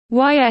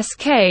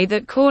YSK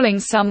that calling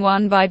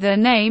someone by their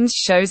names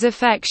shows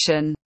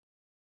affection.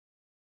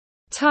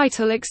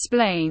 Title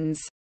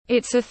explains.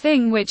 It's a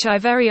thing which I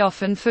very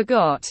often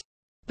forgot.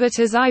 But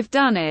as I've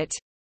done it,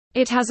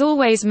 it has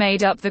always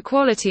made up the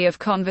quality of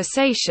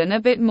conversation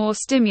a bit more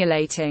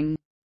stimulating.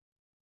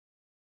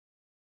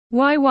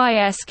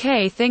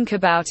 YSK think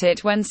about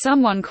it when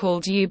someone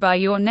called you by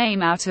your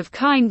name out of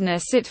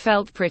kindness, it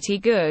felt pretty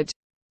good.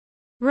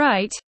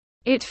 Right?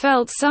 It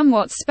felt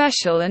somewhat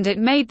special and it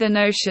made the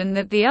notion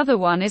that the other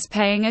one is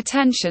paying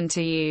attention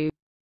to you.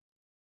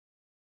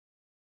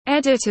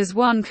 Edit: as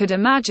one could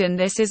imagine,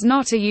 this is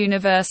not a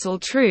universal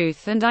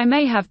truth and I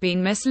may have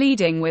been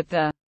misleading with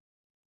the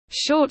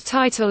short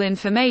title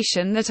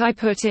information that I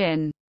put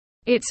in.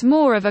 It's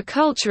more of a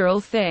cultural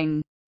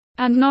thing.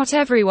 And not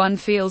everyone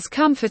feels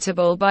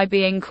comfortable by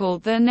being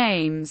called their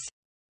names.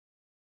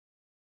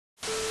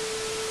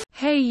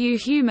 Hey you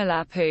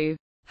Humalapu.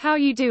 How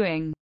you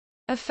doing?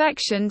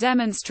 Affection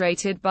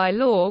demonstrated by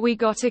law, we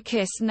got a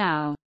kiss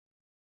now.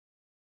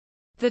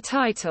 The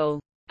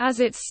title, as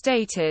it's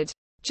stated,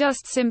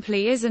 just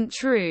simply isn't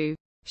true.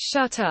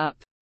 Shut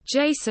up.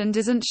 Jason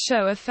doesn't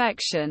show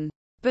affection.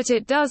 But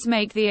it does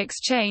make the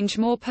exchange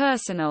more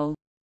personal.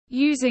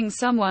 Using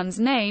someone's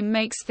name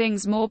makes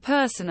things more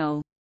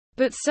personal.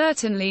 But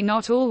certainly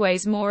not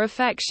always more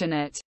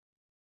affectionate.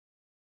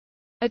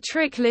 A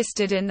trick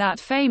listed in that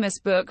famous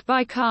book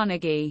by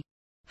Carnegie.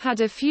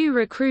 Had a few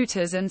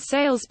recruiters and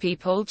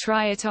salespeople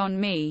try it on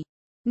me.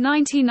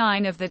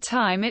 99% of the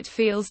time it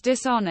feels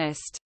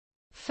dishonest,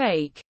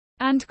 fake,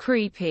 and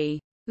creepy.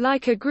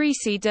 Like a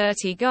greasy,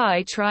 dirty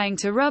guy trying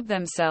to rub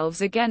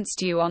themselves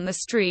against you on the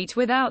street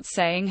without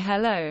saying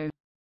hello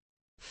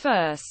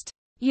first.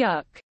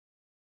 Yuck.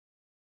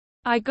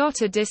 I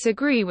gotta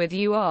disagree with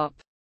you, op.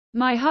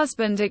 My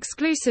husband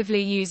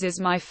exclusively uses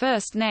my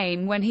first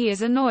name when he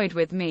is annoyed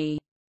with me.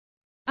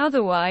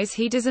 Otherwise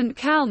he doesn't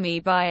call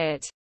me by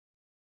it.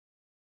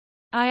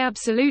 I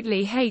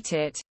absolutely hate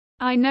it.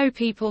 I know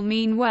people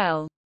mean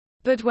well.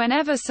 But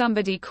whenever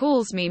somebody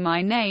calls me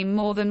my name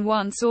more than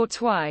once or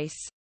twice,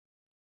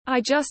 I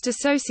just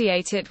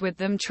associate it with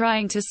them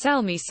trying to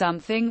sell me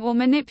something or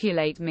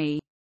manipulate me.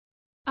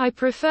 I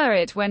prefer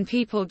it when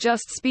people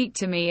just speak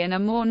to me in a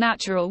more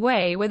natural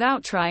way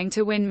without trying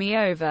to win me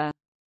over.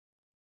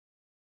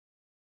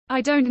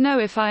 I don't know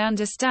if I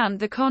understand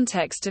the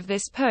context of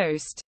this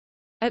post.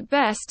 At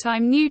best,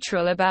 I'm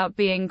neutral about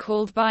being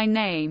called by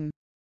name.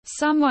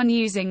 Someone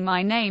using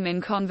my name in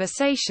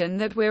conversation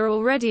that we're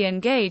already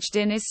engaged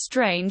in is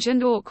strange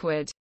and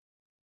awkward.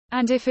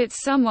 And if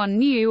it's someone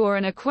new or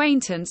an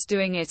acquaintance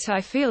doing it, I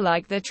feel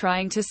like they're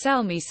trying to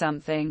sell me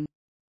something.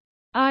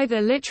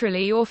 Either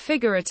literally or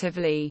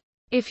figuratively.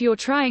 If you're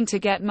trying to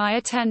get my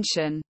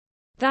attention,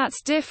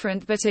 that's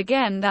different, but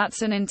again,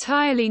 that's an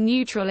entirely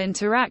neutral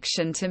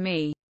interaction to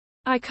me.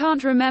 I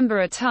can't remember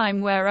a time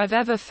where I've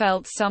ever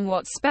felt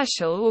somewhat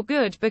special or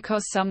good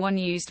because someone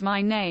used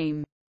my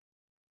name.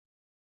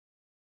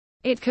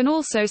 It can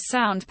also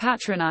sound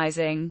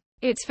patronizing.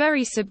 It's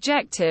very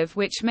subjective,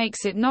 which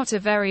makes it not a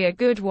very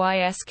good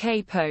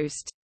YSK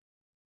post.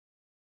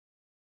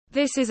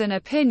 This is an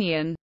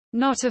opinion,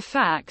 not a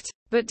fact,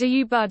 but do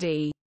you,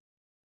 buddy?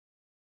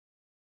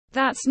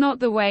 That's not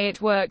the way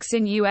it works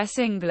in US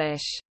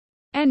English.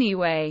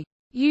 Anyway,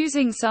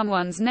 using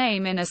someone's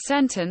name in a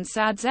sentence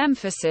adds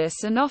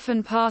emphasis and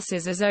often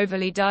passes as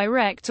overly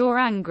direct or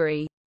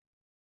angry.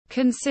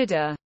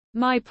 Consider.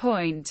 My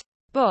point,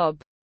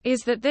 Bob,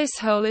 is that this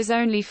hole is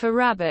only for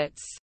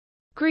rabbits.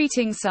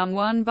 Greeting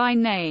someone by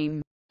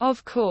name,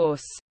 of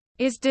course,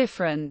 is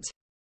different.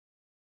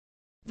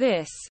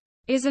 This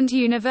isn't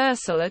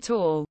universal at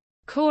all.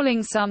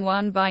 Calling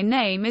someone by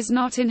name is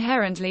not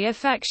inherently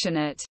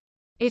affectionate.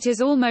 It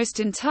is almost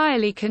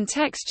entirely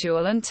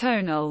contextual and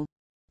tonal.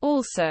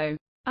 Also,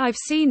 I've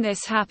seen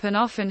this happen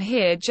often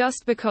here.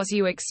 Just because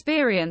you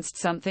experienced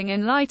something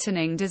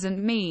enlightening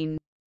doesn't mean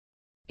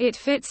it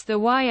fits the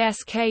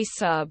YSK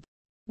sub.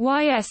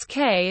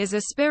 YSK is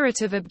a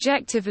spirit of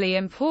objectively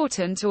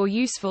important or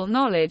useful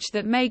knowledge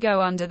that may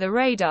go under the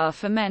radar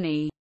for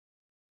many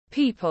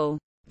people.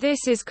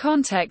 This is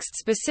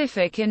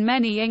context-specific in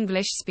many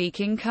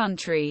English-speaking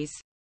countries,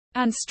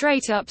 and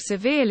straight-up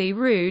severely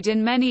rude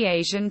in many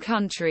Asian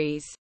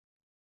countries.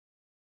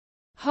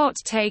 Hot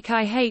take: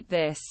 I hate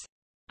this.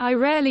 I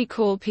rarely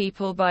call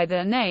people by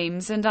their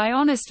names, and I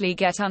honestly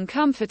get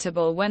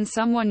uncomfortable when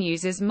someone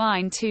uses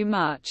mine too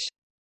much.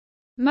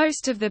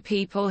 Most of the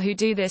people who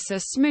do this are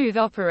smooth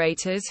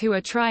operators who are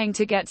trying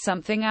to get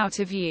something out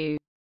of you.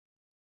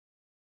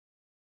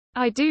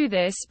 I do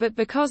this, but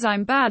because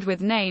I'm bad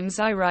with names,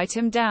 I write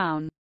them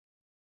down.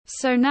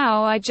 So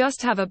now I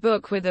just have a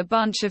book with a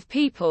bunch of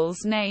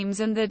people's names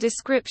and the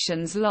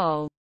descriptions,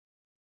 lol.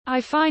 I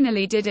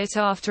finally did it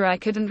after I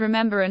couldn't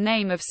remember a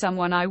name of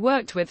someone I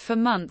worked with for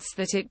months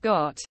that it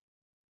got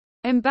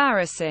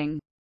embarrassing.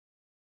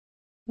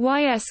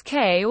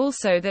 YSK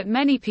also that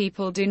many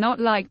people do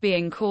not like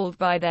being called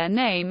by their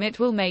name. It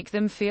will make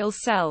them feel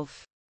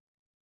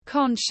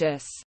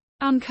self-conscious,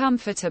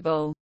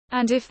 uncomfortable,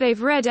 And if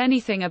they've read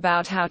anything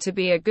about how to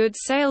be a good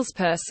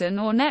salesperson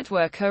or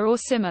networker or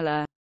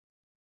similar,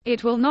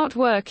 it will not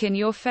work in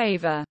your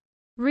favor.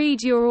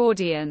 Read your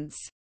audience.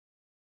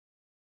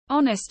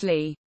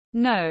 Honestly,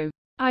 no.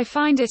 I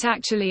find it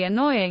actually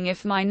annoying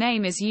if my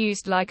name is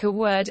used like a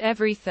word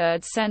every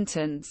third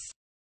sentence.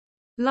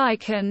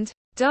 Like and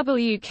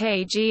WKGOKEV.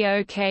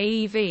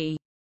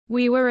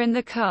 We were in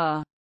the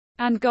car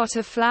and got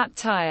a flat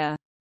tire.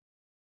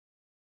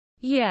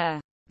 Yeah.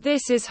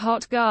 This is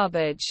hot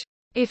garbage.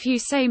 If you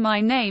say my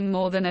name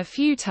more than a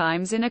few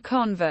times in a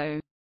convo,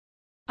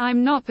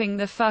 I'm nopping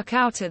the fuck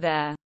outta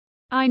there.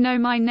 I know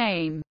my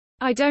name.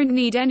 I don't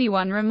need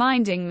anyone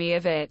reminding me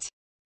of it.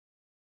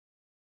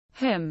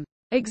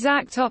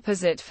 Exact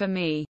opposite for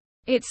me.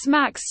 It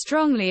smacks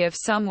strongly of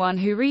someone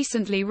who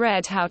recently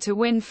read How to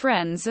Win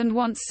Friends and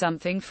wants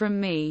something from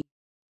me.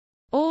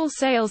 All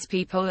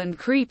salespeople and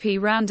creepy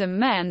random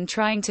men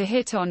trying to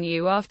hit on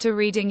you after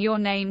reading your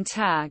name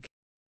tag.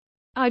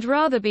 I'd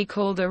rather be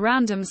called a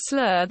random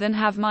slur than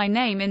have my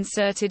name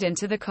inserted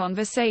into the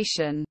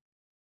conversation.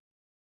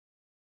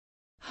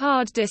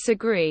 Hard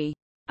disagree.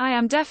 I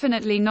am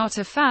definitely not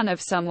a fan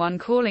of someone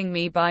calling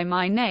me by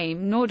my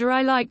name, nor do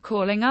I like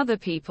calling other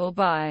people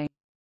by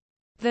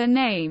their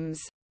names.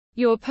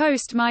 Your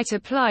post might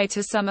apply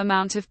to some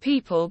amount of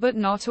people but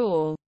not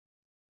all.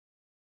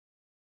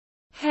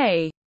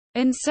 Hey.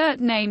 Insert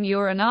name.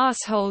 You're an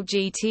asshole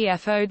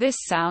GTFO. This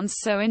sounds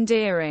so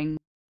endearing.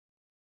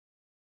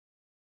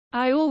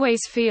 I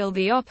always feel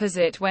the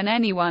opposite when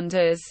anyone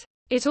does.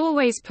 It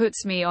always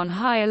puts me on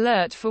high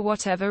alert for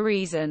whatever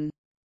reason.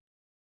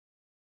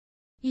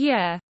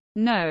 Yeah.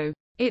 No.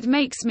 It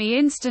makes me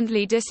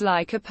instantly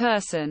dislike a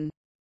person.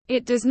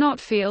 It does not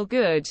feel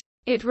good.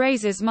 It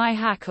raises my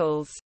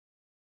hackles.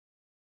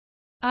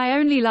 I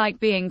only like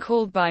being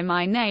called by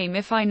my name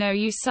if I know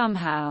you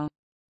somehow.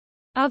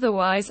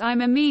 Otherwise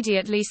I'm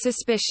immediately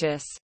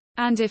suspicious.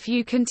 And if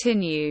you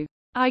continue,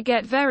 I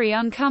get very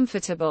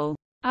uncomfortable.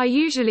 I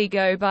usually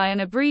go by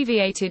an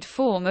abbreviated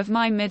form of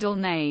my middle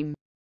name.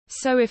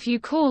 So if you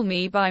call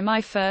me by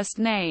my first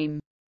name,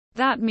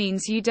 that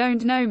means you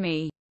don't know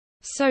me.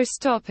 So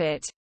stop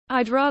it.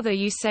 I'd rather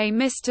you say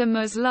Mr.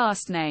 Mu's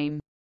last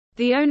name.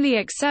 The only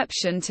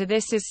exception to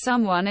this is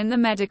someone in the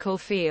medical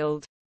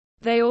field.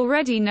 They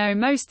already know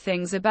most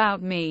things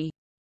about me.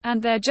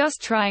 And they're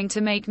just trying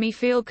to make me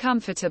feel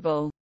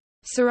comfortable.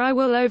 So I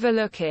will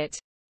overlook it.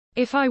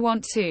 If I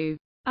want to,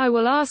 I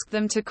will ask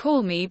them to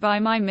call me by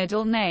my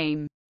middle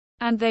name.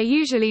 And they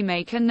usually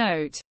make a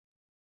note.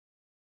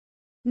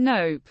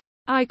 Nope.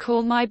 I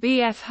call my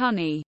BF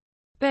honey,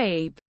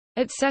 babe,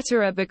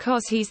 etc.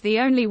 because he's the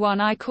only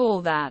one I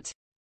call that.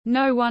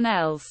 No one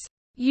else.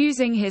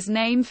 Using his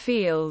name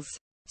feels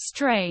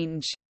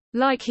strange.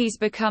 Like he's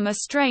become a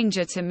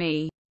stranger to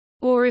me.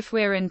 Or if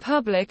we're in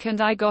public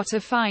and I gotta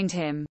find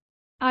him,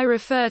 I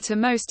refer to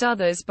most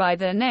others by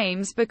their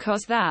names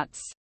because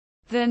that's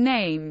their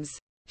names.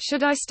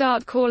 Should I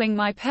start calling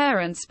my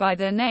parents by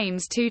their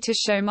names too to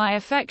show my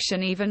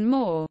affection even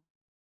more?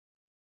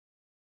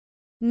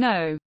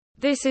 No.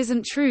 This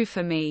isn't true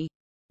for me.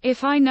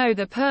 If I know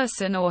the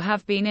person or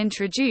have been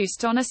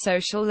introduced on a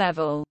social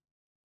level,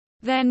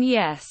 then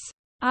yes,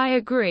 I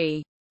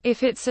agree.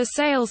 If it's a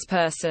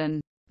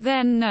salesperson,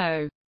 then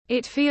no.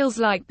 It feels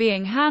like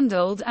being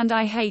handled and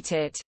I hate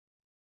it.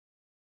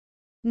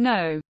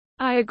 No.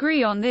 I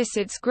agree on this.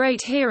 It's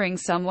great hearing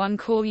someone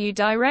call you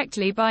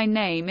directly by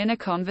name in a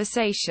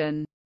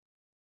conversation.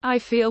 I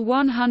feel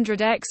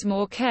 100x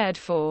more cared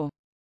for.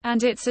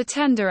 And it's a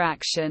tender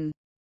action.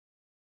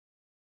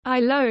 I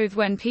loathe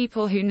when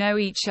people who know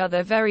each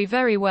other very,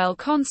 very well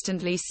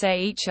constantly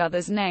say each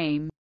other's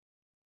name.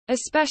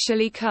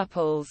 Especially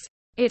couples.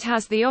 It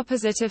has the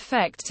opposite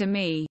effect to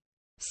me.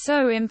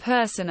 So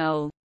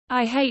impersonal.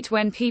 I hate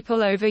when people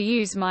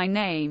overuse my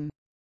name.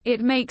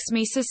 It makes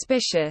me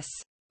suspicious.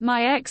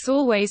 My ex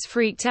always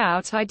freaked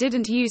out I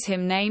didn't use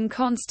him name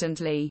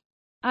constantly.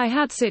 I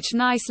had such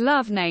nice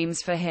love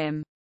names for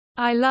him.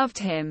 I loved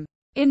him.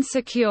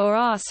 Insecure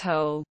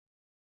asshole.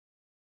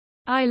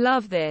 I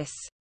love this.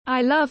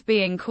 I love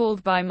being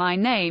called by my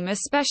name,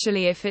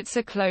 especially if it's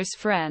a close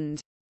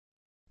friend.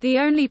 The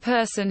only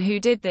person who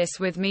did this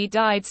with me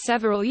died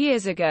several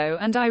years ago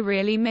and I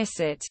really miss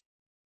it.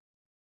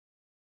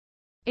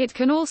 It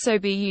can also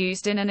be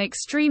used in an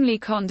extremely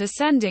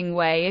condescending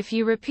way if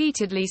you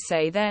repeatedly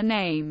say their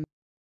name.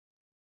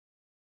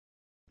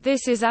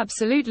 This is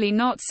absolutely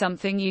not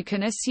something you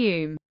can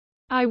assume.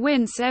 I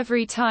wince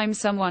every time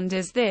someone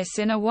does this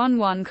in a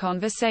one-on-one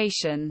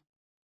conversation.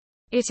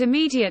 It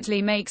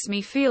immediately makes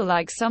me feel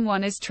like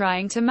someone is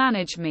trying to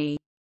manage me.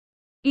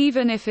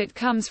 Even if it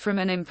comes from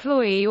an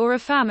employee or a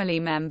family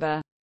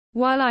member.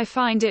 While I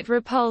find it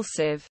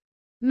repulsive,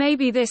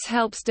 maybe this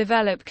helps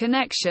develop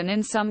connection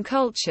in some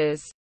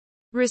cultures.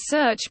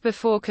 Research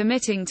before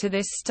committing to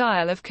this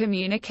style of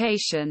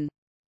communication.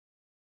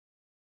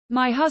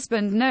 My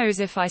husband knows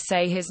if I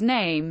say his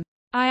name,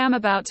 I am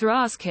about to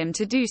ask him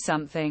to do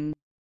something.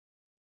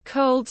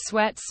 Cold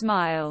sweat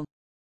smile.